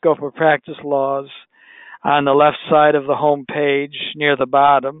State Scope of Practice Laws on the left side of the home page near the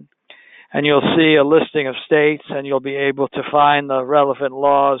bottom, and you'll see a listing of states, and you'll be able to find the relevant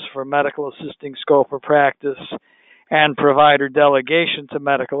laws for medical assisting scope of practice and provider delegation to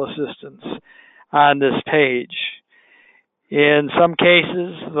medical assistants on this page. In some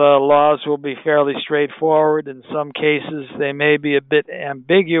cases, the laws will be fairly straightforward. In some cases, they may be a bit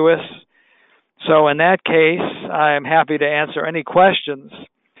ambiguous. So in that case, I am happy to answer any questions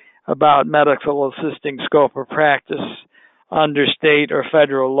about medical assisting scope of practice under state or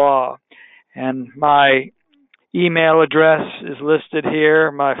federal law. And my email address is listed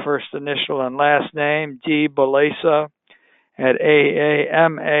here, my first initial and last name, dbolesa at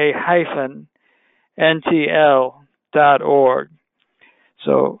aama-ntl.org.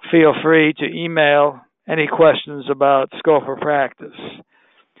 So feel free to email any questions about scope of practice.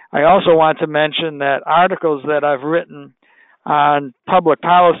 I also want to mention that articles that I've written on public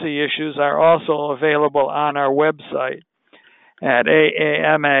policy issues are also available on our website at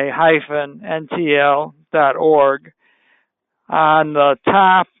aama-ntl.org. On the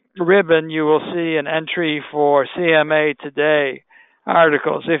top ribbon, you will see an entry for CMA Today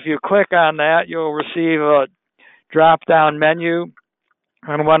articles. If you click on that, you'll receive a drop-down menu,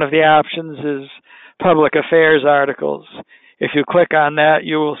 and one of the options is Public Affairs articles. If you click on that,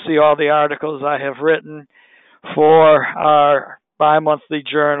 you will see all the articles I have written for our bi-monthly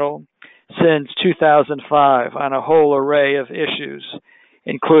journal since 2005 on a whole array of issues,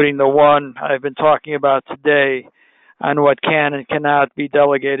 including the one I've been talking about today on what can and cannot be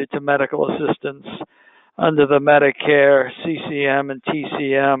delegated to medical assistants under the Medicare, CCM, and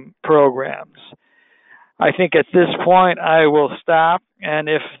TCM programs. I think at this point I will stop, and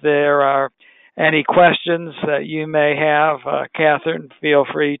if there are any questions that you may have, Catherine, feel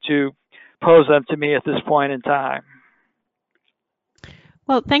free to pose them to me at this point in time.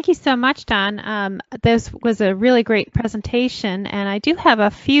 Well, thank you so much, Don. This was a really great presentation, and I do have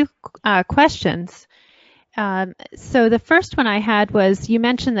a few questions. So the first one I had was, you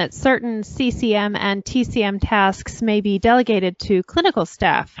mentioned that certain CCM and TCM tasks may be delegated to clinical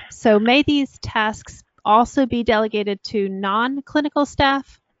staff. So may these tasks also be delegated to non-clinical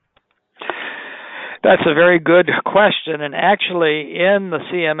staff? That's a very good question, and actually in the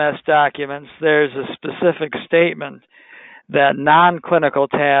CMS documents there's a specific statement that non-clinical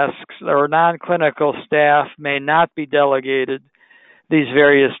tasks or non-clinical staff may not be delegated these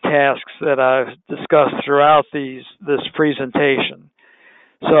various tasks that I've discussed throughout this presentation.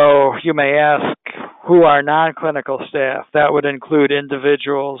 So you may ask, who are non-clinical staff? That would include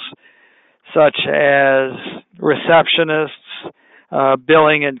individuals such as receptionists,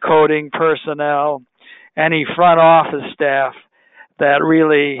 billing and coding personnel, any front office staff that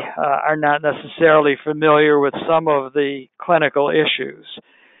really are not necessarily familiar with some of the clinical issues.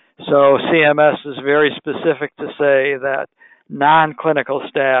 So CMS is very specific to say that non-clinical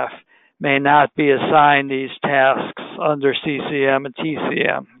staff may not be assigned these tasks under CCM and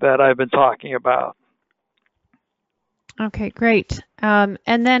TCM that I've been talking about. Okay, great. And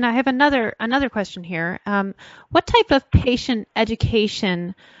then I have another question here. What type of patient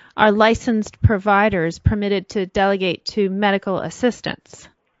education are licensed providers permitted to delegate to medical assistants?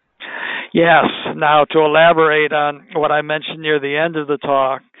 Yes. Now, to elaborate on what I mentioned near the end of the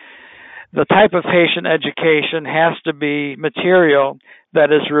talk, the type of patient education has to be material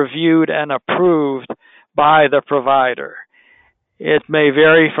that is reviewed and approved by the provider. It may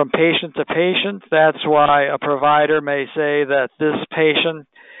vary from patient to patient. That's why a provider may say that this patient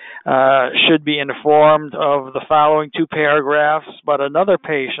should be informed of the following 2 paragraphs, but another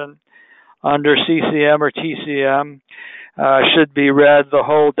patient under CCM or TCM should be read the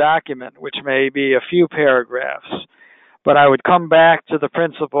whole document, which may be a few paragraphs. But I would come back to the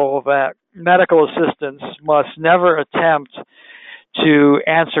principle that medical assistants must never attempt to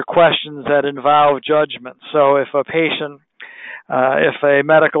answer questions that involve judgment. So if a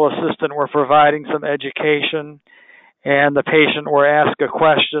medical assistant were providing some education and the patient were asked a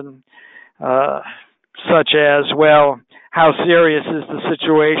question such as, well, how serious is the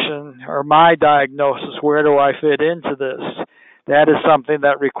situation or my diagnosis, where do I fit into this? That is something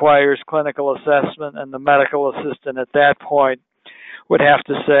that requires clinical assessment, and the medical assistant at that point would have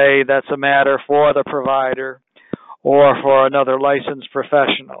to say that's a matter for the provider or for another licensed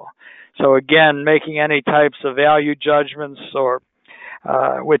professional. So again, making any types of value judgments, or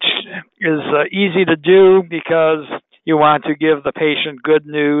which is easy to do because you want to give the patient good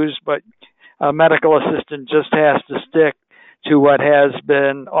news, but a medical assistant just has to stick to what has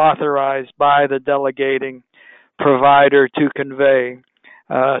been authorized by the delegating provider to convey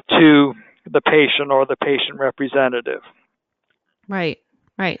to the patient or the patient representative. Right,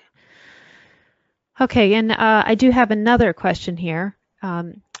 right. Okay, and I do have another question here.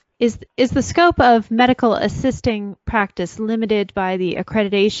 Is the scope of medical assisting practice limited by the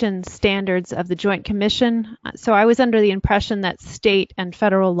accreditation standards of the Joint Commission? So I was under the impression that state and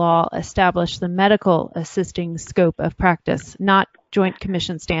federal law establish the medical assisting scope of practice, not Joint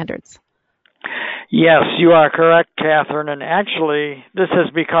Commission standards. Yes, you are correct, Catherine, and actually this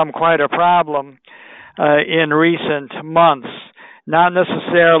has become quite a problem in recent months, not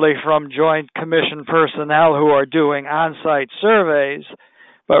necessarily from Joint Commission personnel who are doing on-site surveys,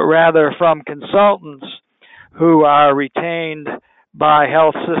 but rather from consultants who are retained by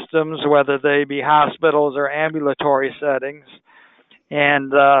health systems, whether they be hospitals or ambulatory settings.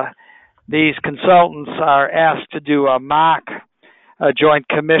 And these consultants are asked to do a mock Joint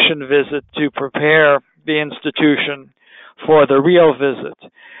Commission visit to prepare the institution for the real visit.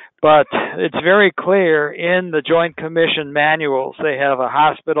 But it's very clear in the Joint Commission manuals. They have a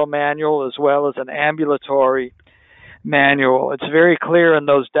hospital manual as well as an ambulatory manual. It's very clear in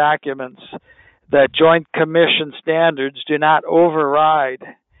those documents that Joint Commission standards do not override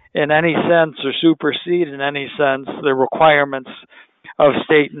in any sense or supersede in any sense the requirements of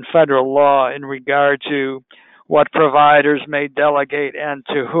state and federal law in regard to what providers may delegate and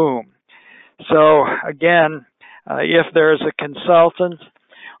to whom. So again, if there's a consultant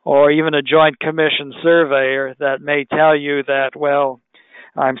or even a Joint Commission surveyor that may tell you that, well,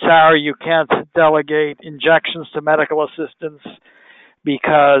 I'm sorry you can't delegate injections to medical assistants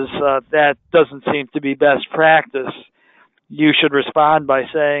because that doesn't seem to be best practice. You should respond by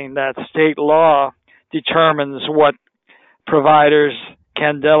saying that state law determines what providers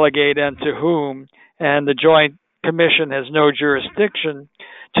can delegate and to whom, and the Joint Commission has no jurisdiction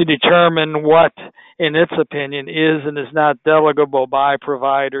to determine what, in its opinion, is and is not delegable by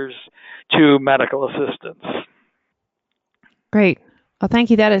providers to medical assistants. Great. Well, thank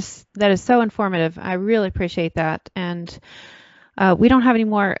you. That is so informative. I really appreciate that. And we don't have any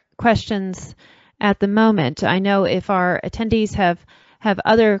more questions at the moment. I know if our attendees have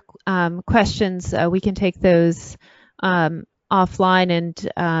other questions, we can take those offline,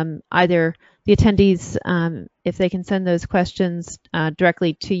 and either the attendees, if they can send those questions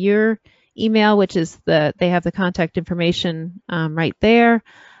directly to your email, which is they have the contact information right there,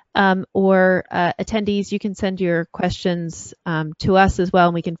 or attendees, you can send your questions to us as well,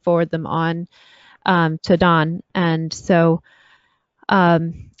 and we can forward them on to Don. And so,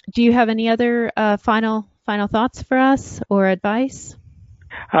 do you have any other final thoughts for us or advice?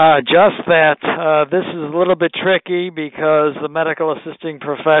 Just that this is a little bit tricky because the medical assisting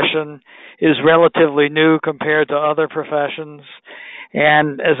profession is relatively new compared to other professions.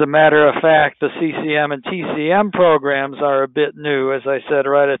 And as a matter of fact, the CCM and TCM programs are a bit new, as I said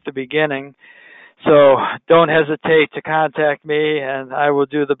right at the beginning. So don't hesitate to contact me, and I will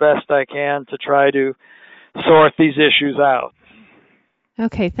do the best I can to try to sort these issues out.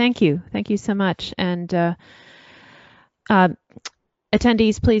 Okay, thank you. Thank you so much. And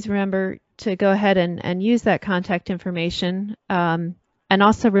attendees, please remember to go ahead and use that contact information. And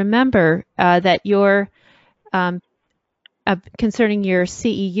also remember that your concerning your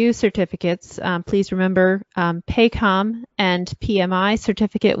CEU certificates, please remember PACOM and PMI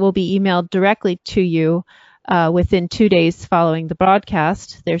certificate will be emailed directly to you within 2 days following the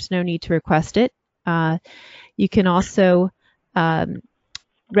broadcast. There's no need to request it. You can also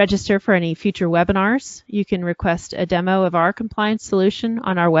register for any future webinars. You can request a demo of our compliance solution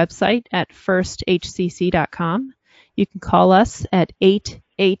on our website at firsthcc.com. You can call us at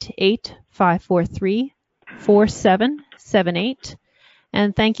 888-543-4778.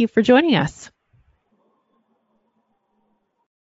 And thank you for joining us.